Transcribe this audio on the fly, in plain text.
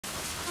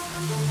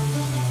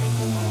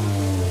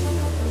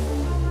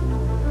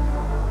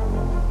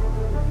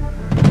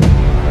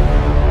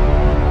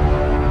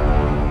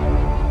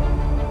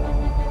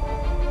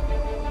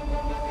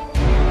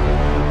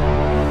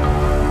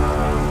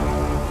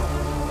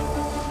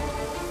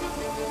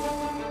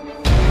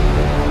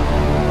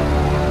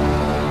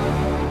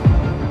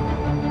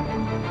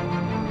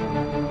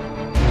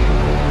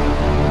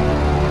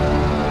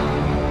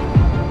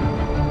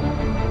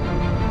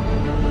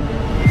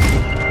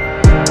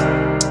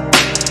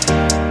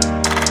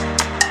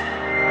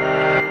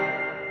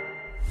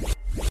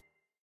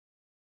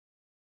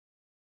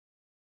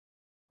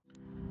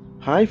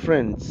Hi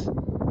friends,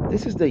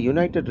 this is the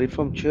United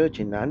Reformed Church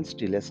in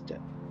Anstey, Leicester.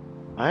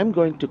 I am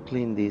going to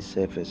clean these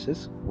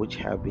surfaces which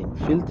have been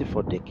filthy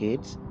for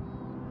decades.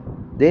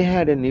 They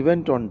had an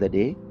event on the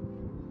day.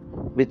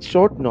 With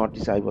short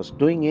notice I was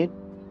doing it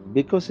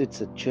because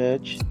it's a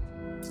church,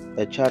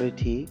 a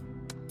charity,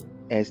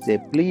 as they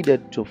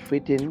pleaded to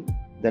fit in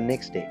the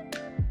next day.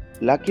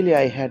 Luckily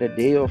I had a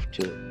day off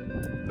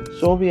too.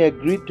 So we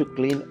agreed to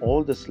clean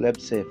all the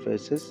slab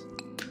surfaces,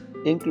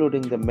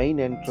 including the main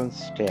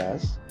entrance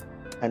stairs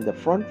and the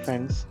front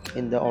fence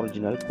in the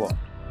original quad.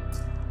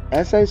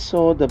 As I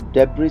saw the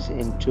debris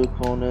in two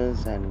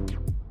corners and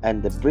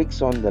the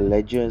bricks on the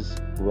ledges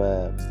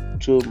were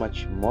too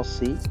much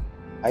mossy,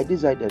 I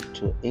decided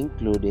to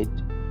include it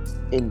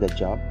in the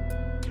job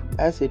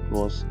as it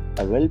was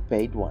a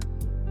well-paid one.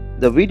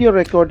 The video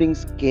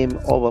recordings came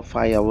over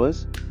 5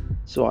 hours,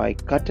 so I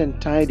cut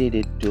and tidied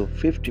it to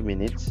 50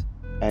 minutes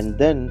and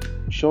then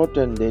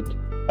shortened it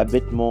a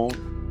bit more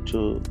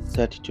to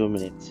 32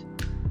 minutes.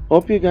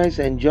 Hope you guys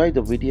enjoyed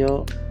the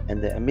video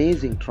and the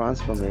amazing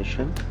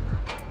transformation,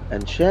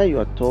 and share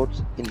your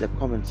thoughts in the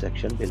comment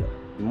section below.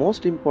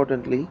 Most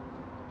importantly,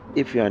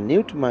 if you are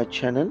new to my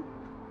channel,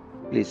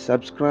 please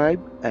subscribe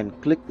and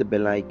click the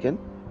bell icon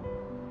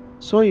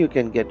so you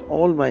can get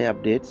all my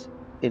updates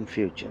in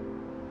future.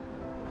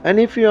 And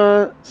if you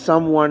are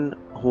someone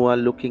who are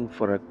looking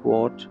for a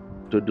quote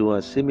to do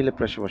a similar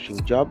pressure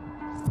washing job,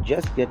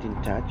 just get in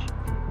touch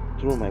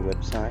through my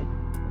website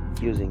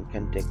using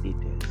contact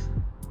details.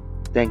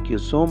 Thank you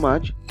so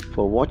much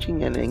for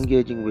watching and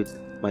engaging with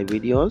my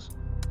videos.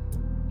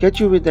 Catch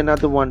you with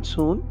another one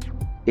soon.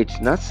 It's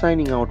Nat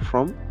signing out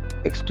from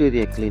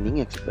Exterior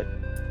Cleaning Expert.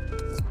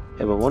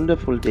 Have a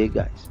wonderful day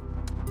guys,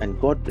 and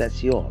God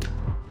bless you all.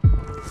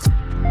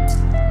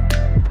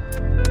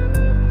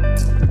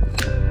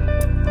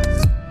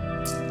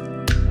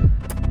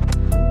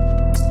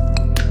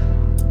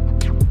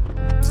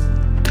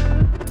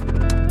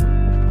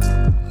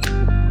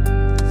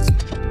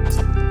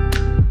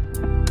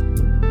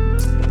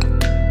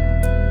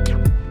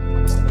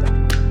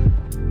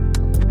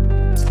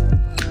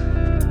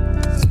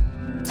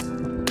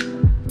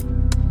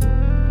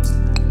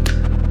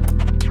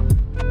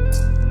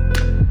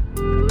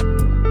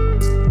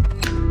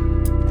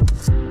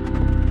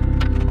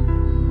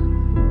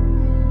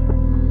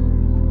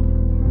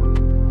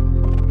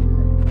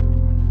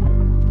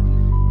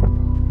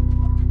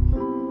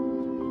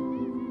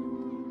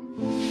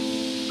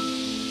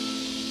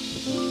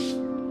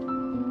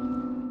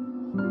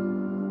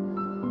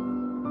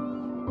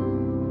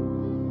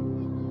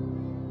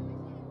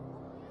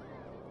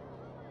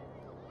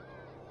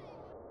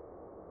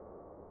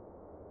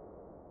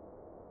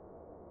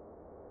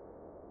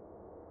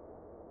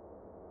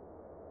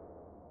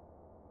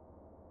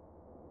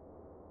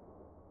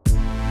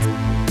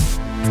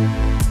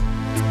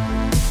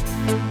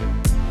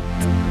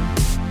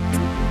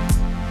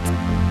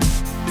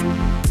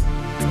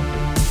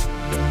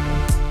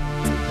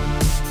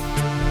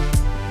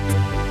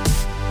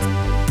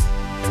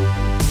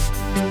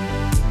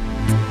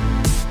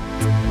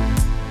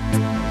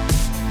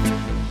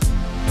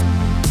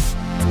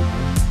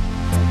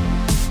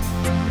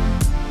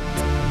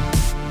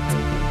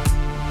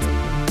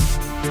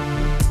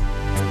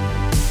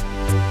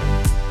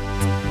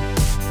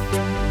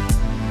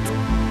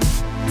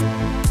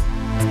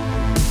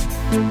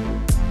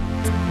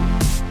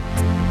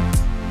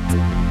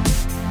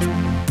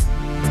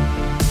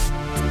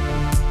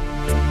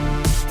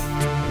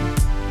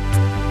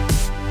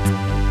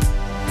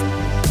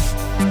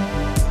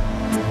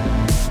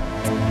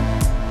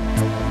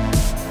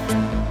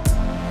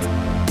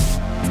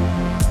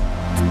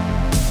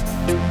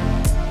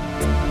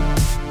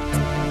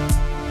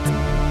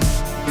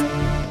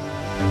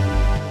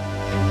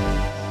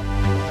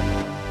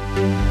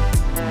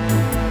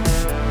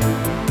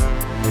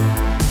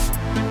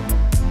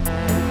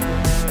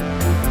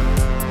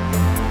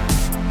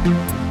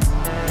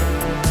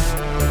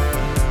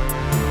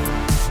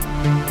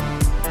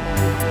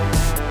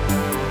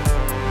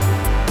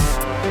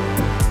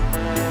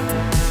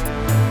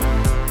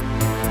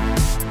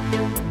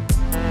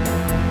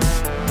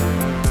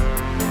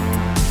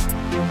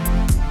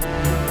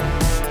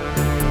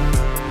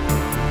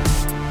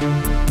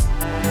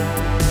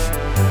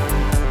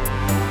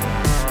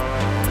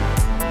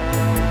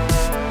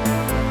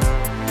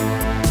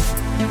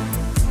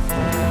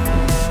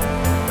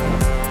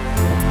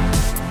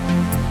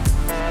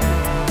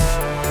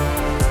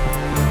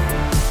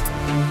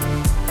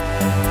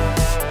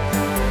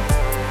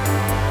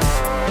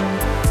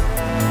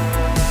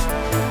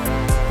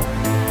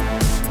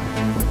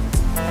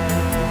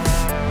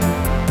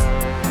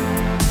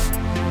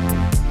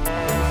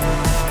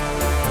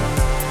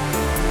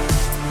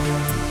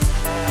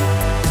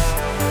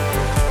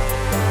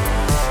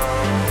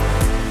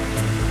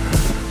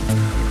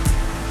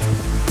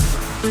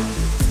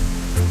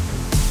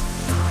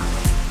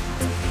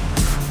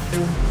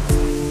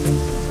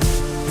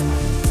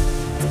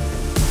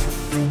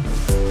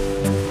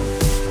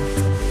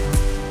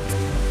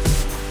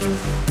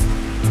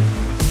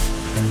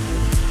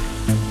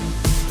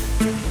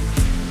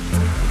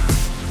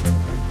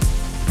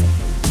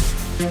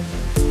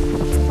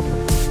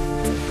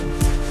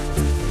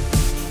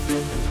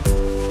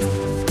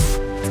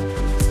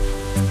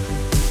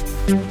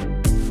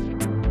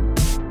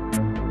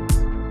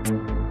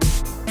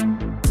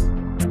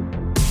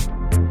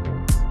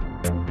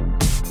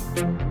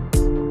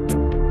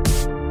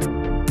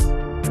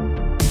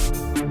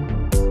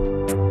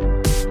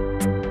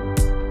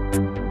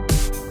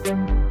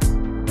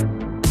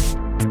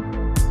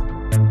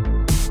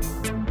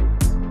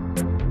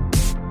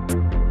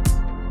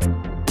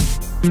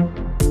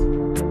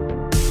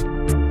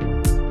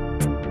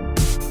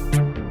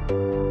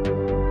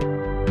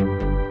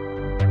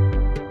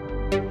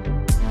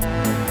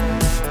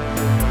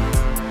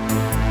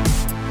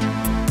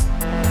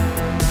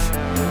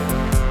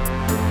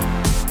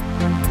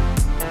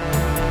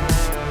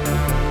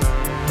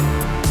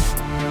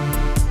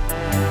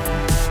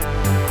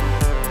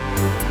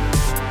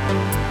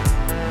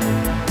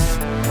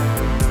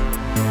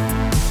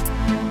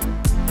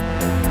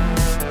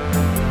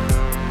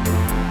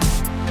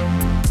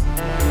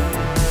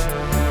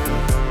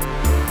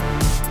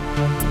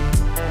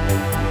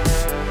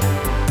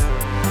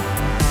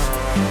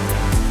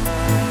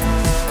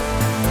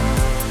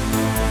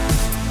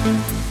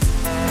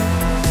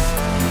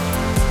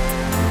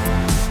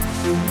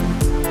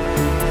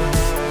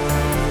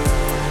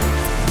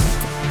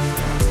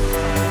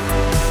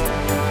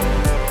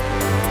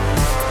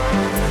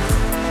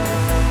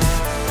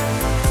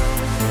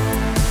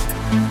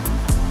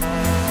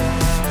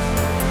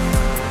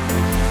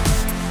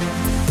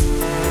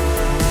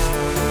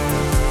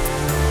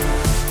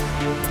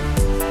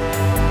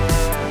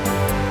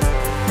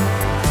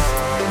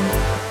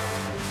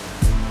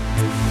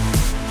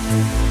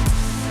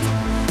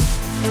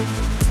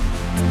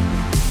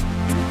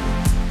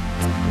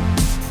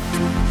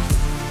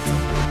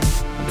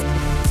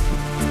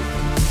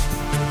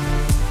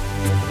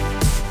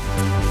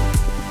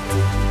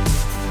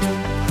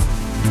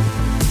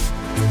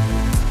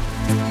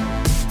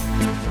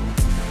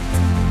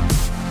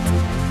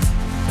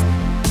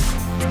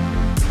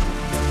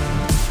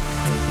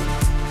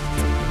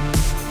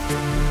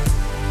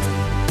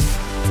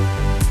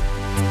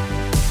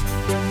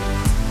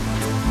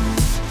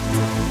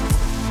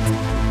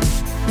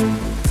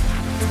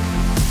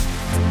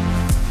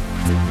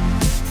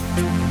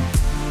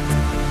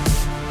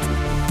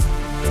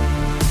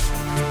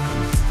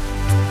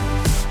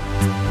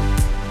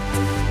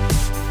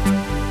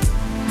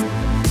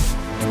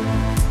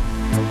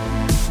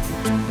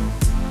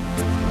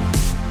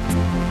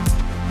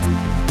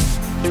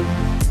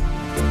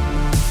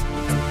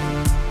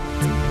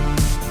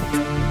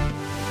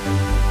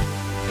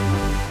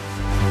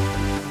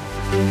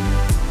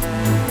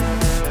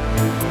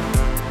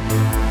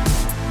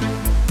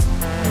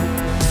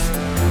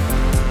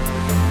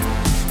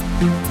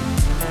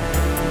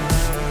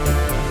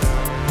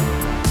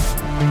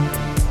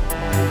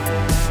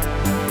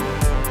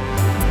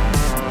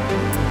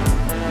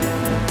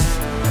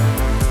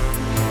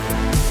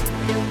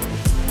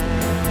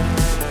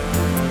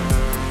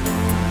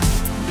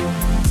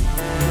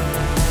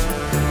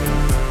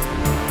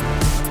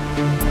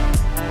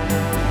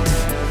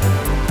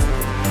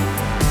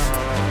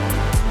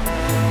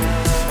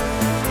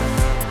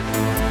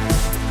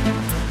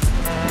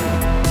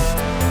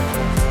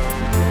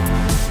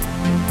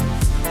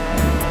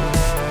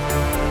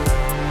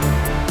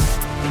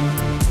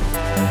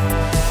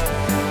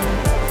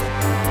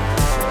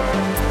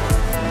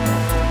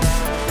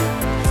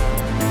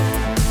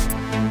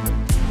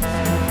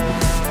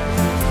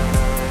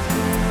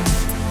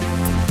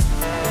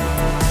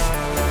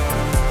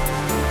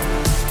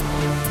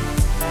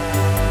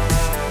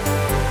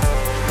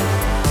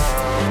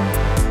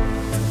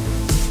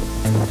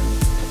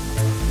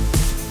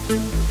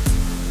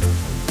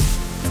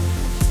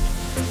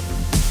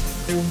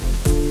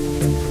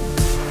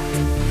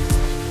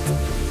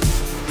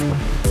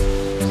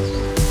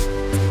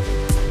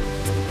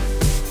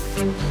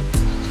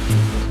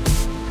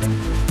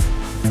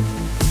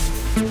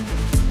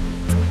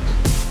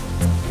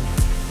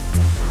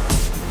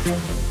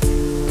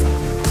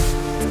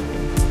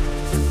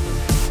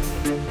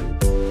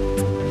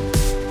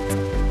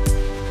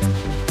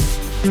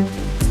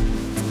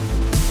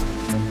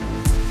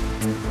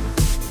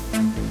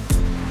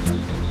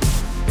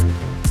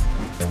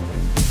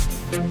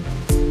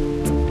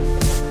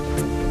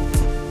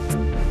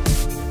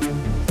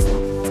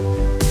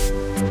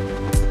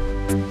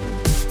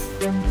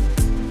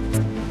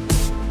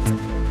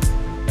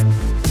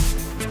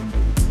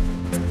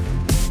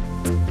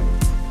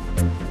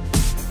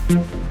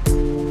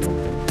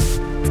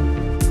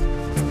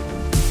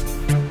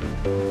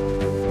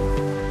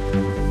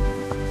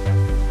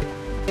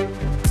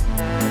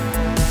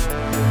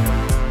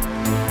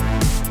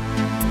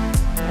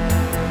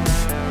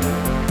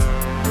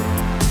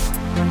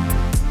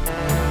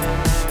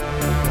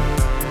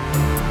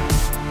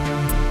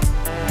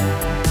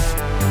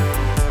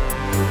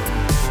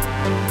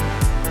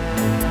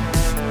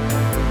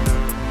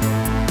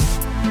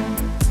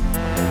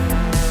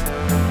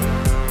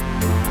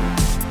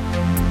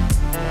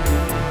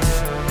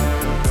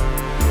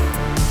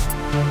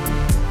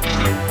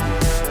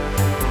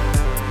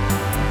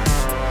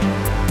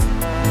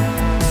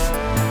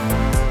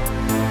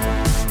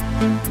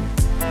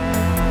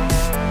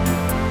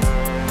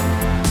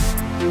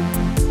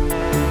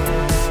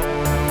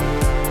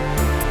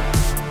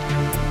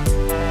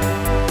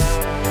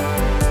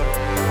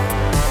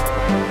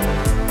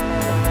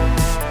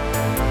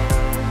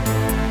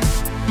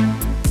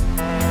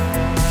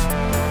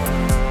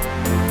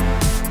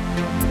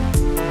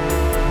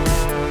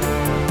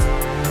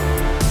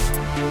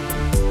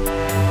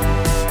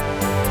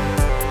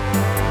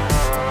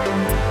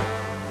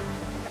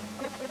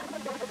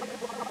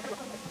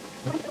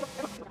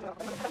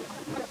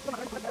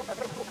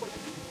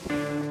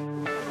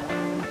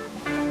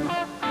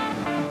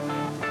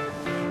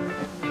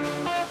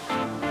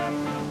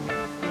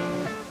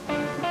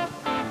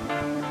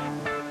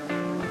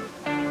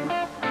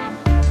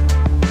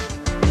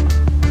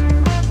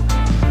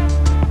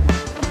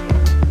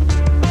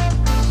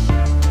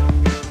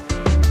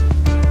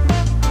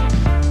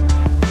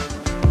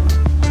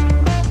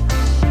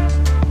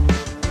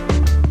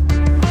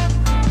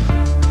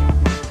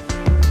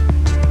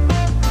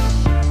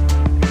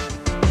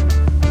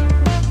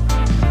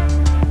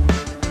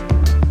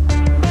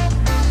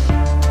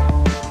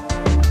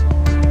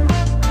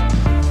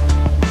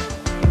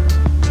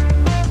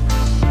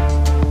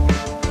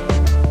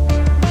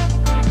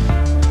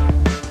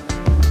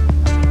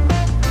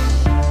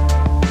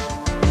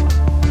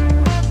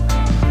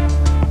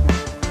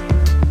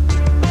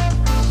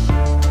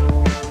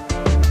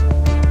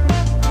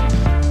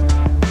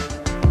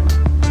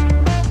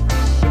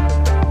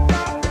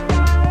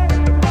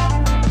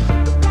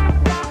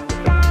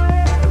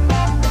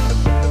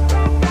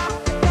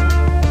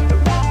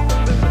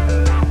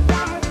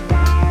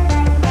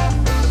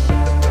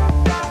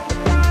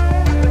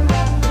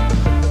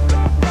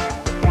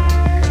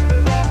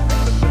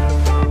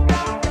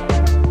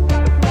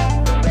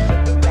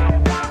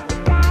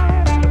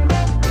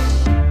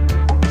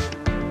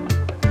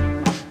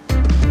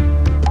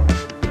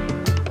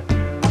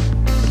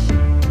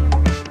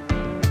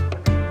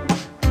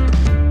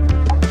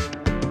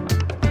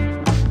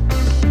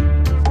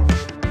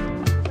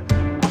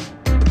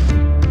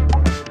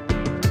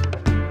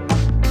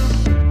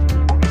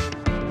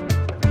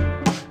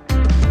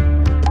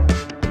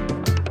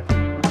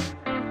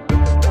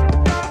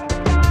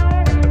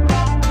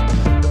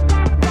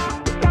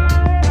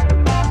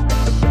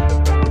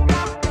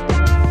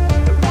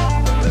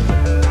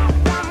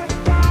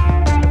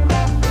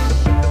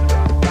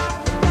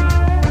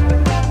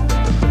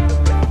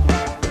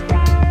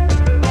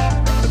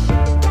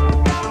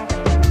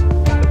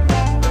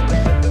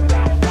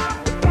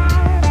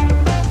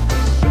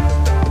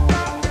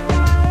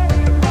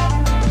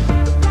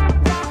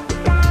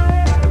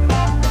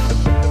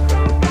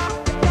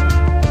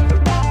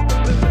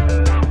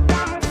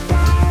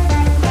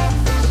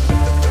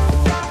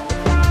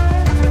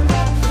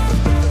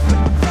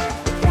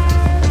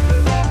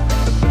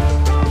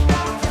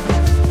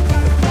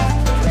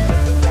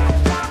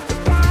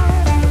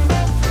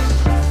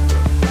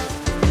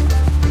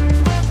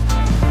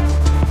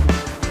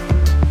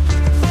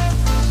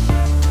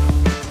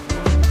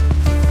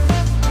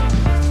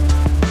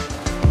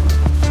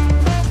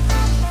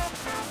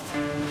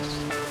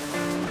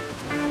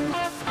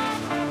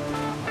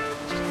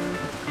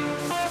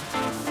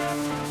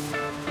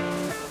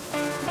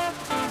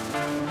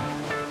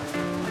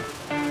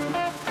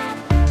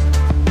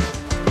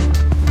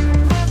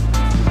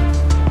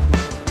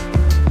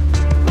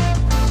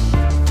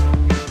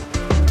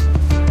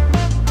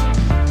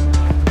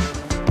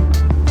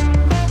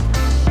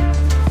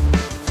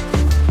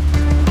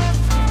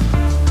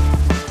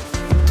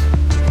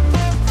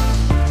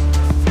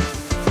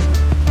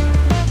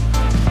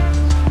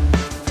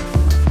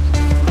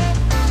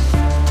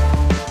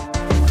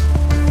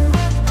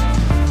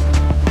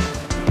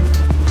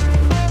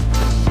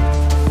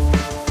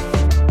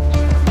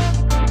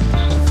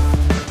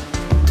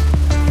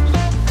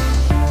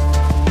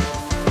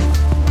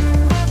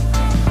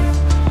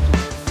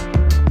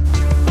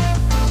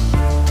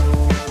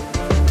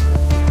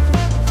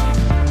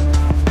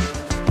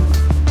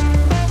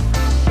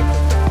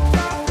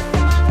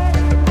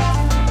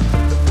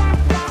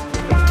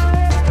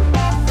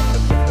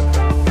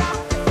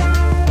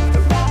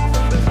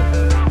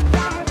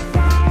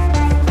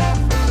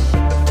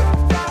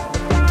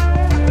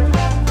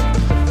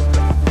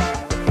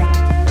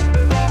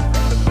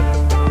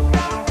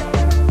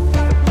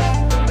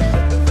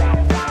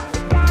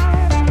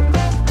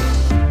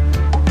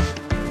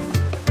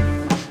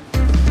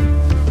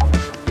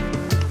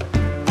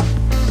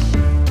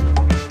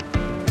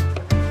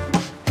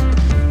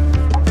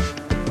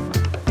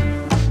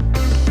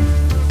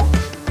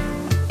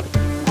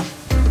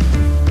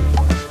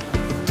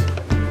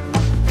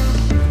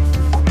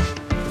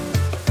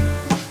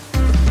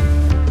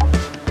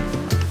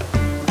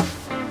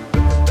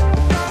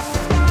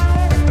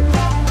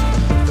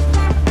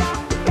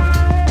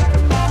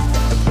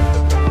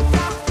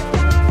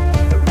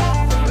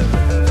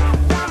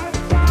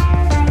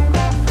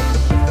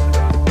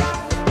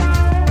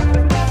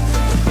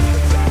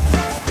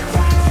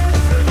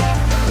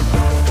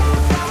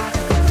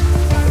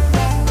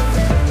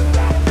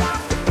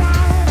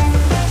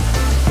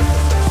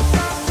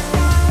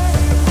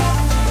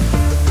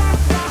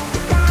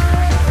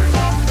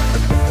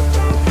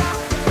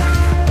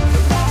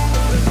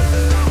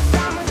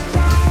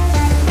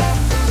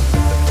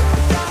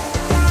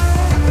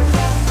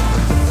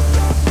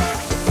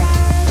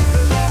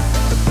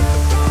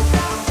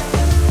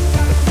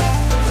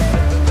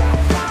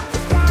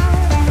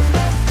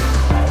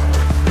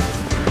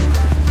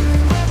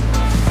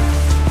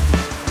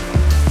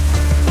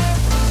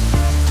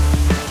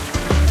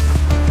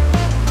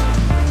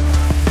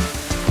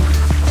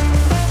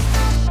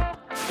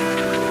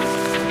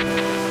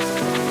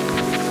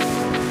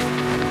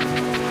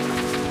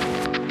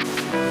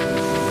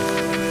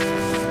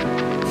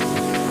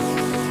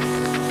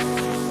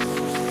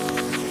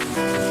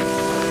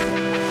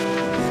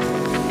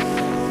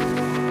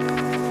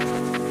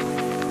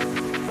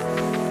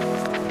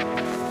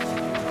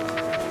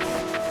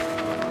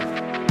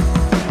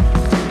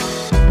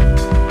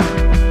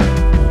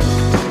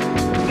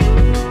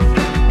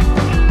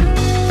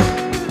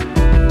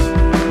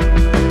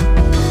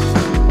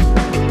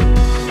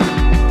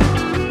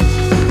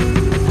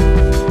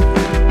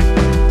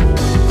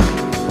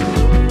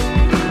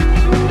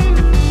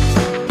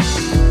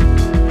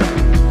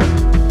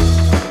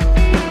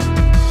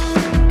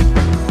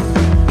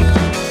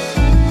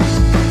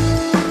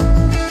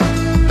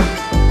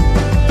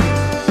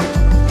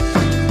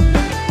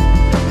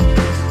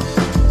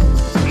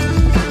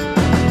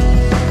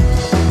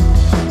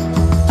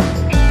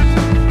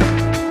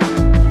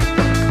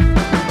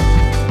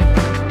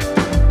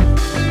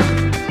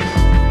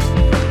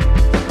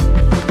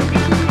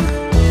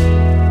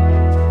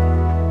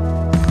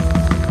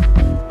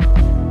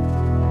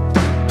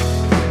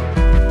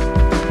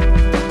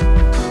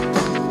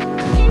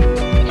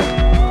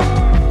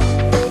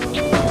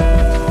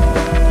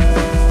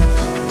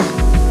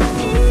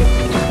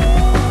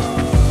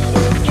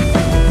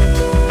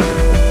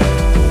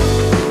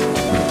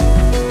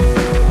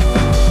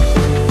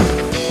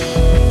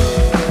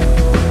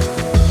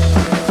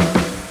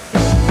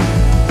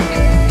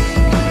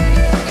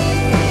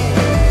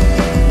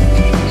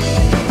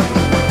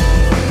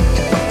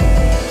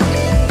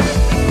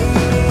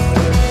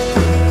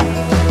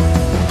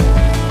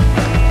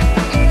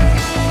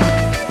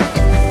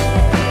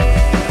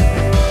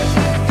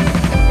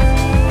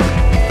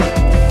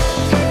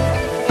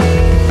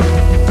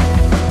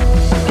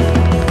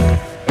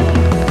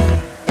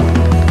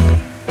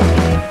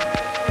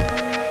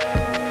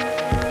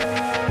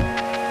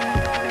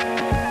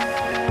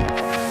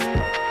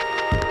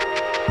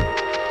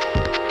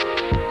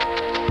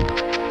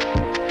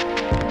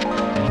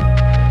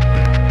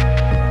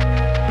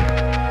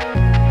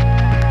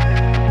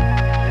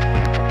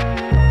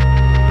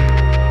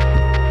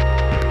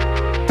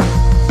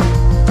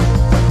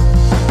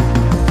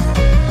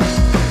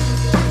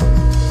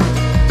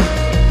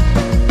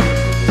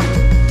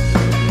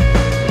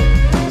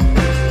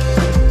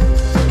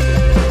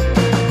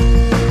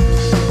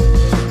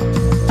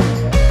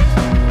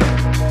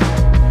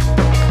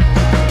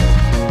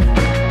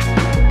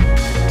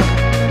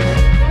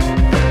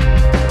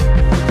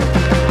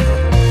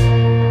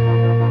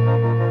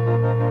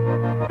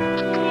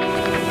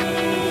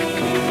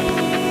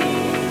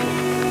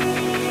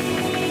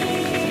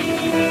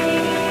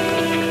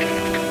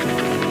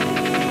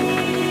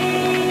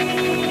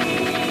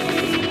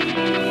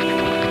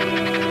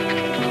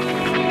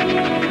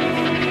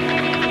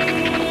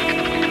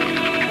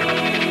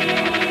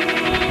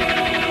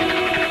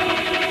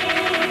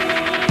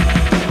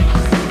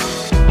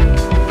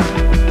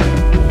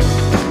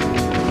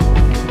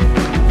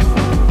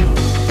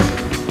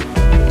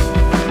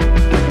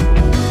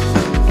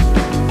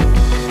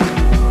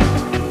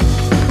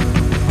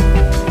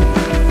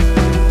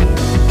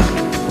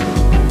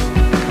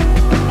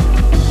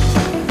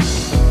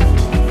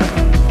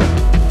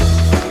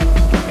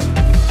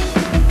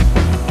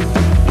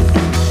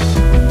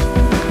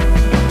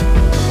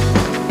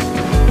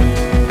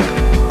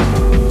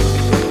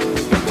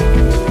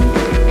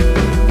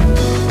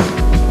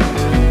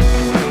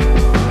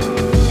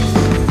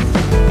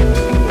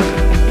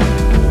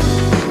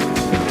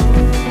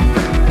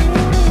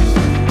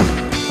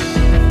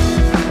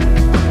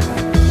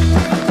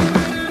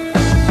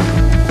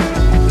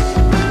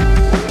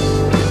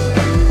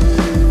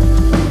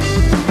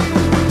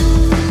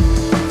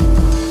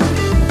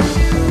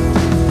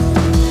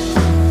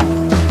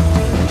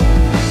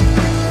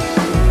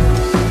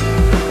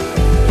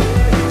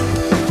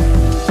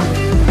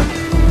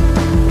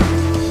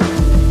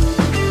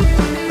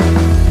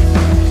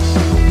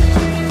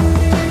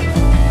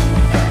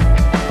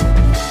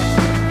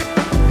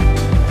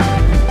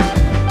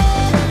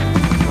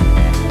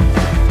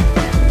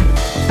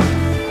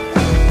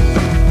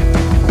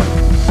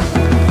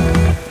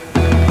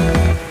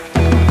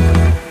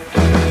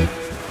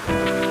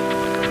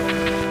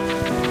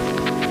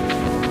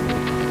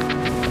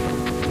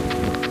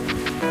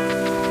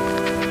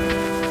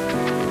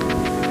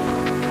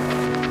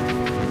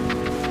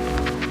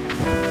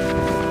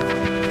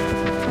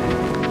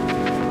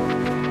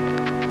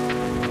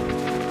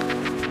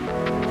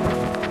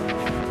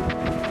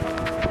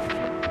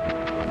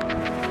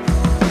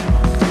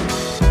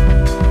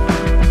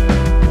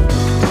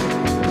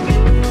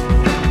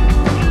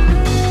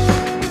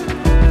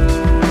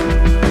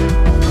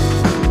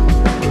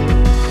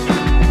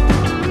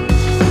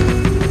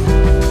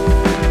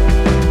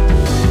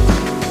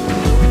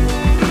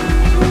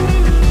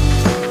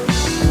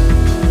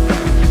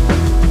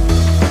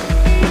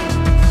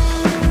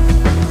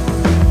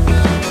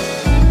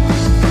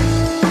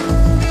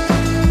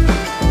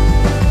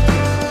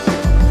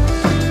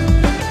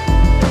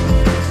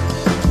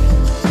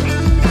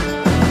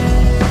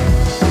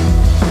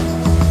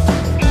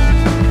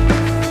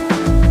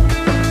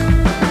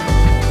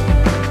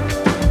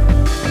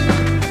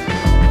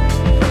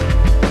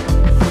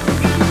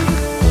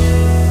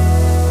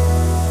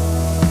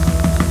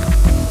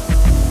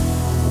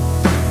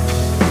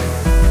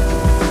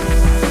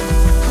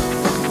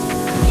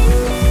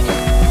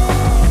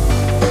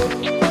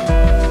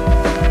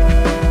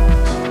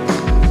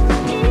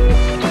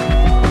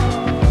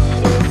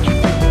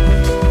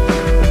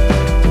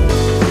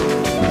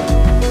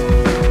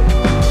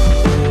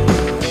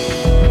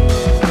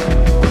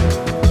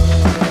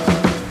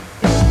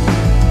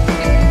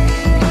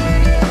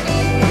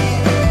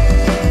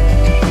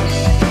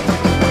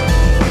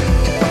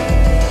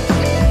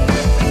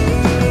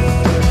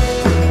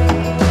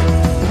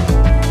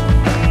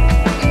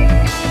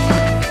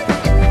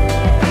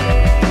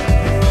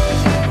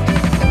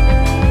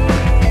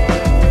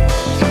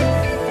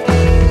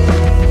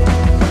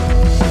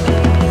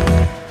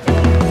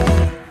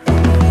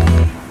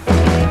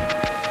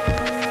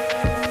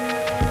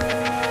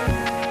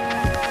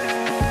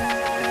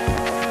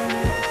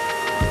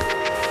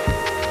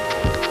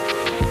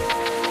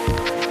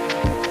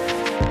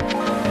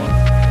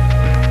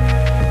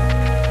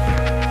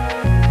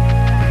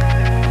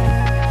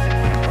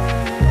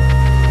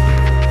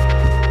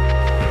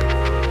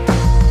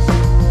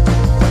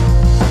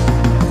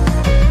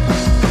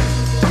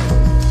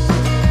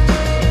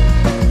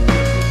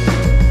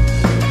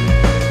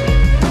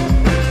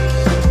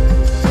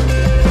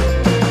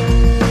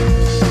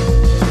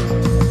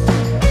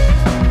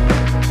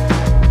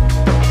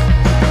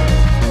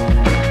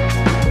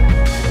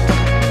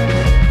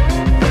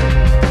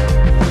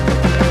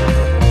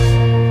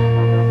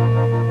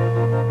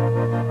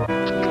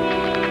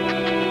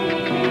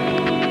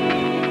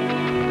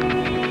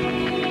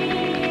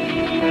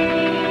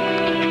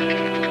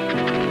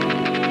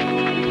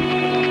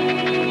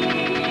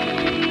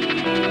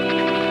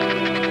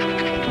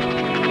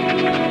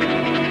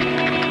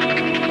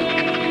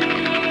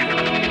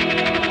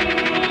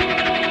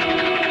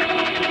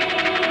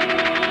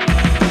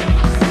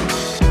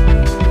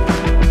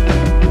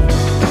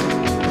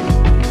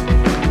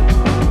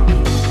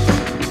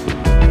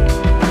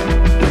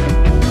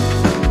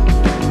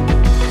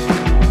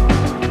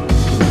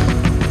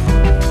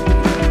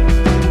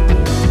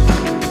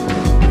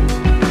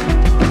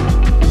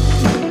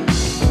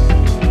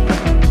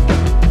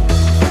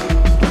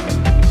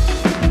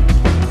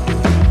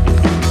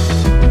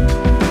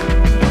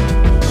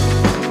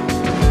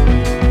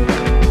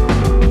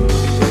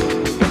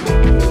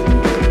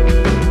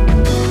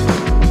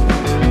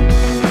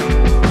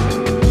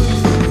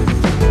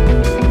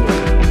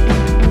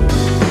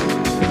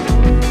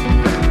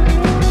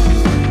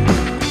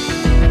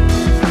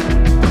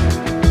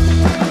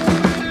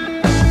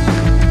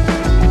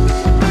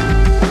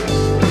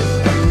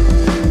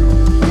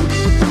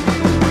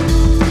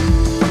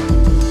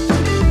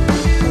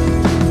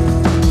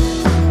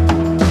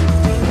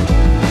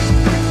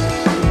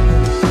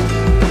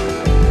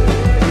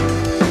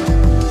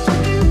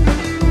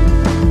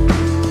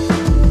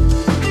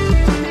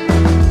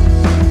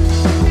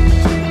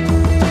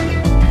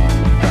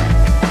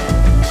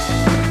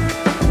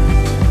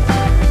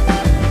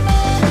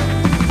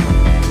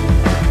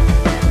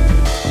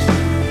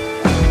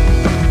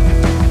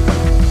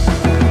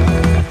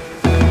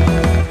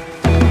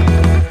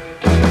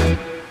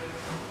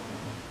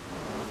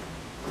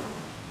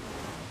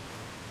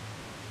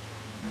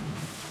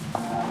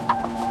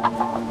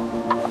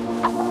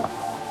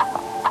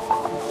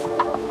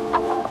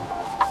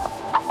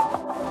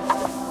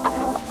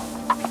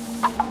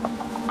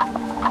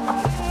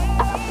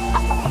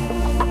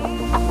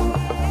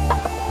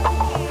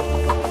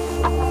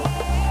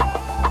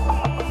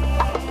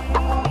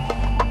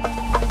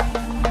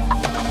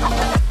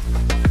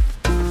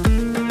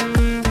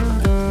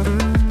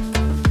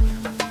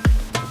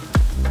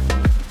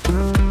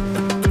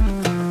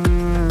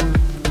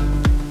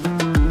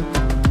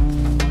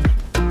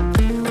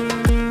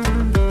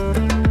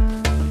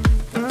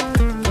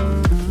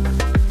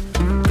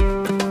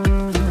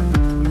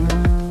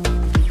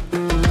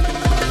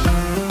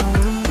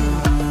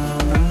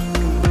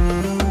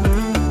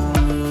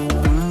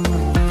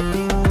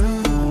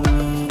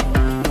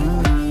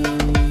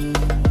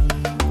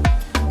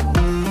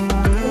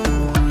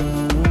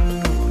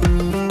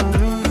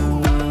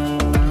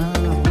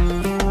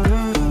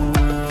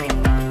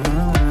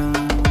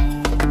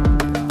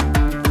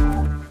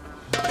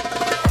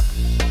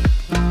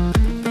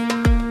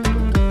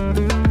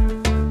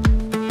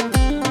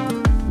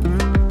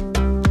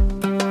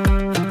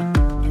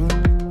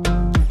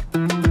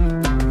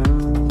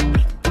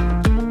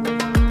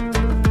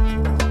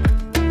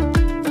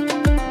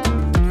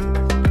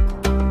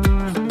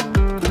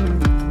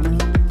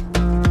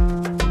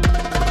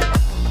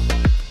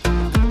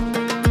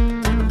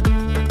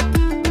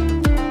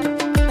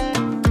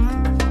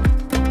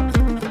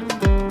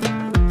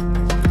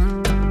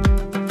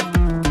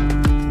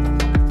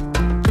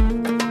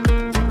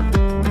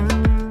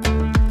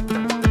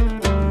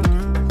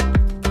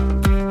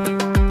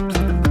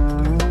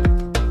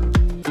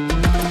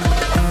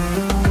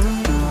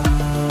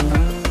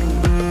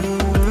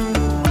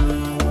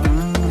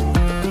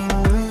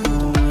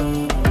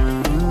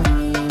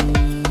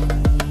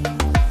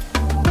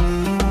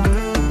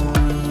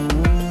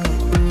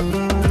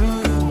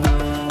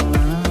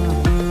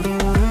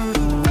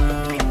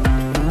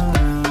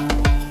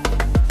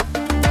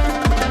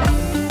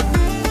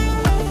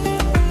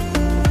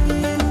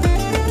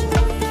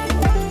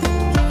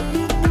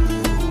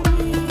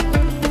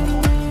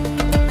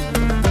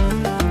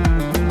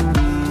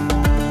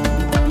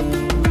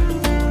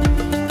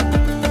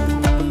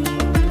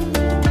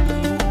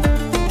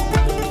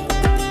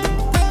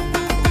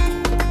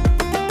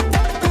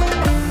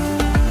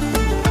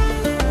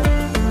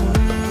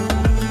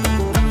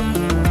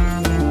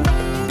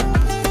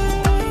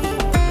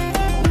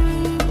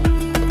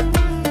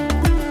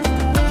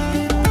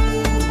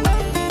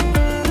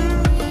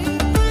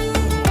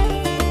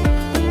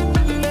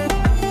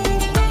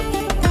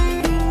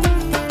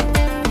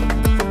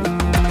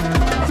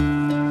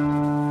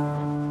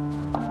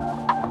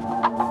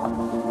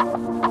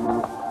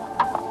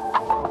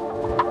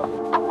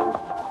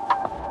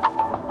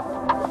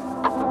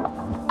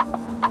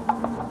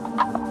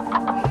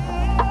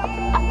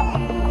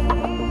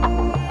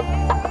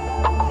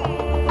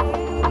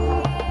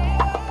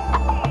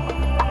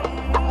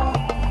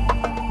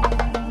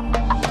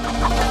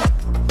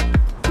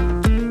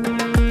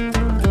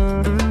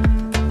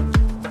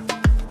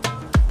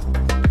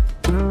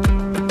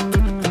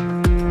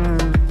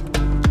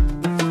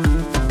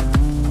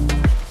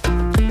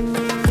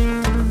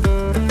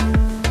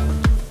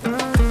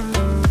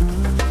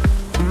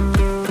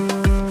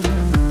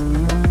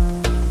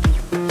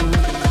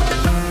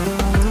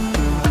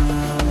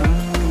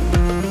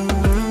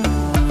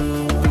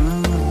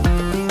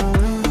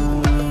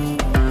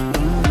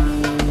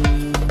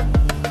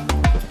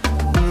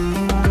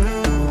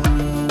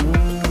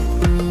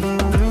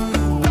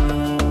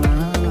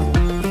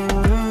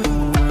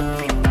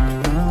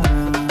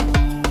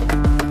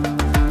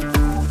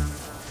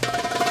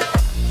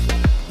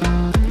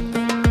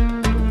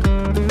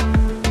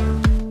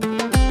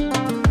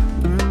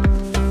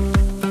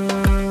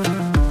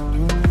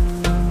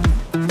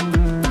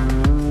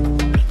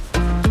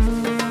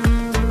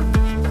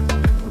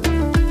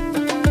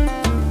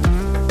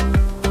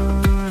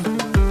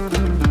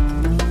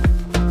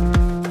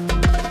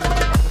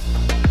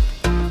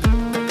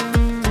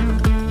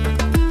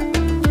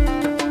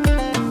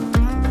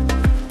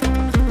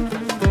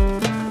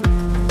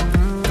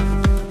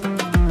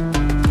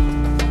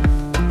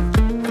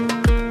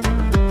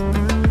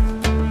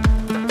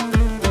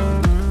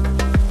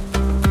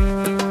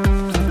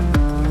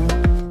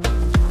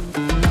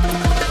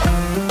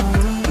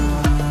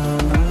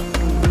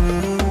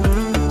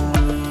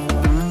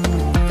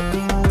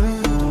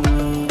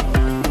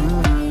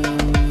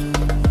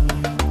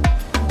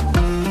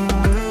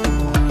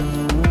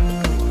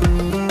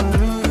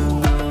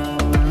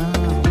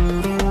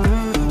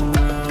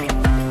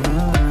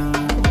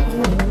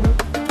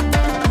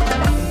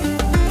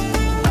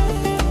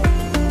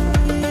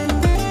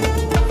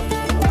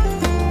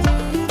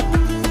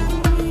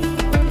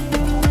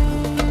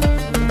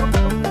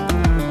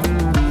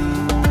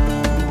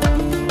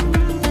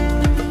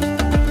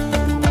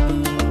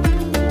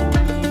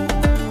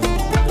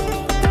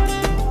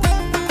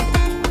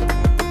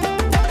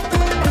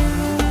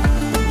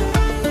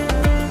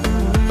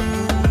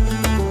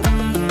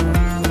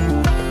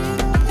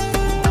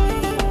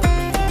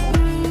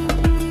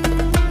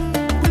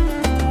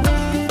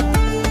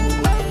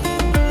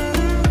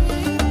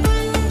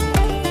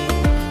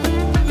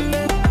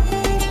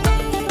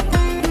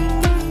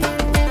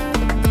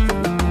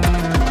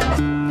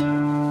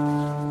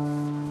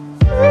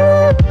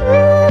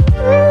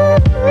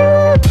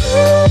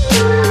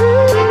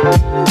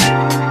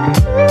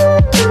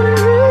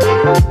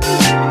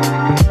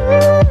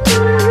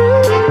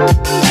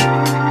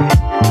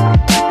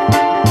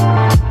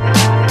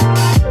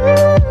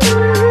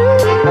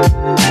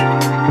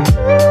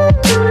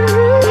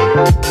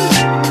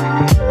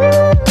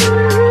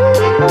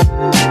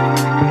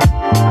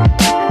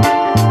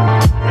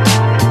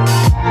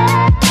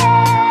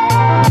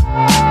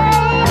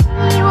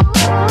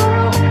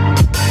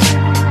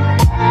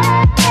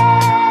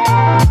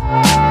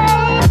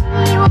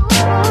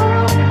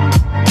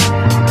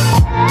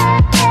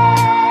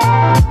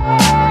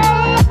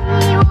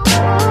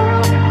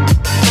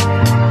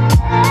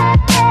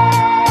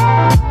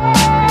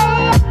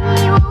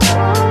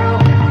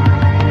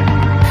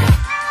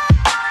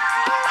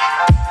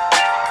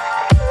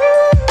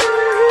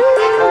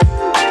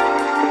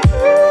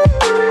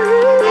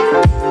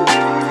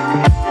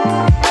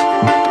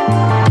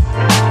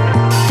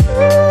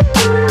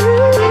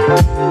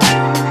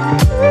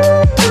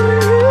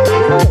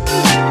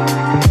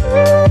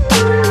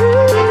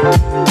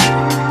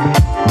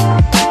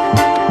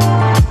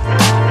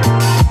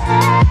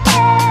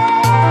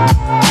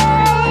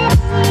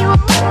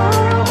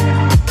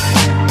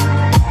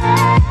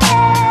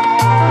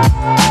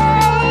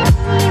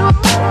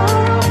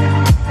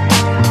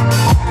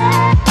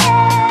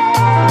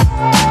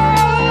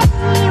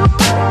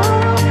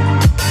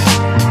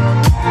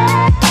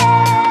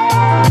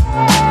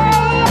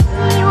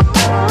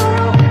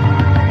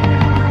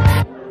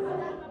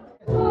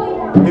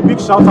 a big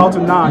shout out to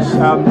Nash.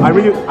 I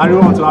really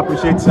want to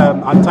appreciate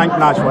and thank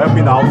Nash for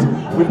helping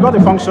out. We've got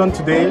a function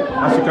today,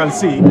 as you can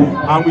see,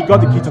 and we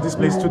got the key to this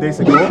place 2 days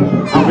ago,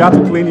 and we had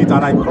to clean it,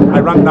 and I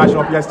rang Nash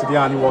up yesterday,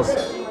 and he was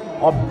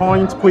on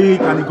point, quick,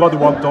 and he got the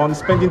work done,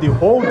 spending the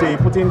whole day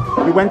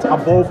he went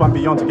above and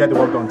beyond to get the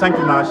work done. Thank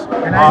you, Nash.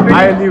 And I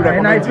highly recommend it.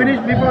 And I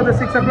finished before the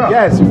 6 o'clock.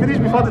 Yes, you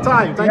finished before the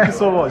time. Thank you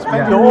so much.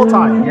 Spend the whole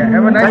time. Yeah,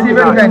 have a nice Thank you,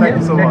 evening. Nash. Thank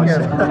you so Take much.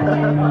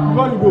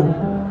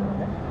 care.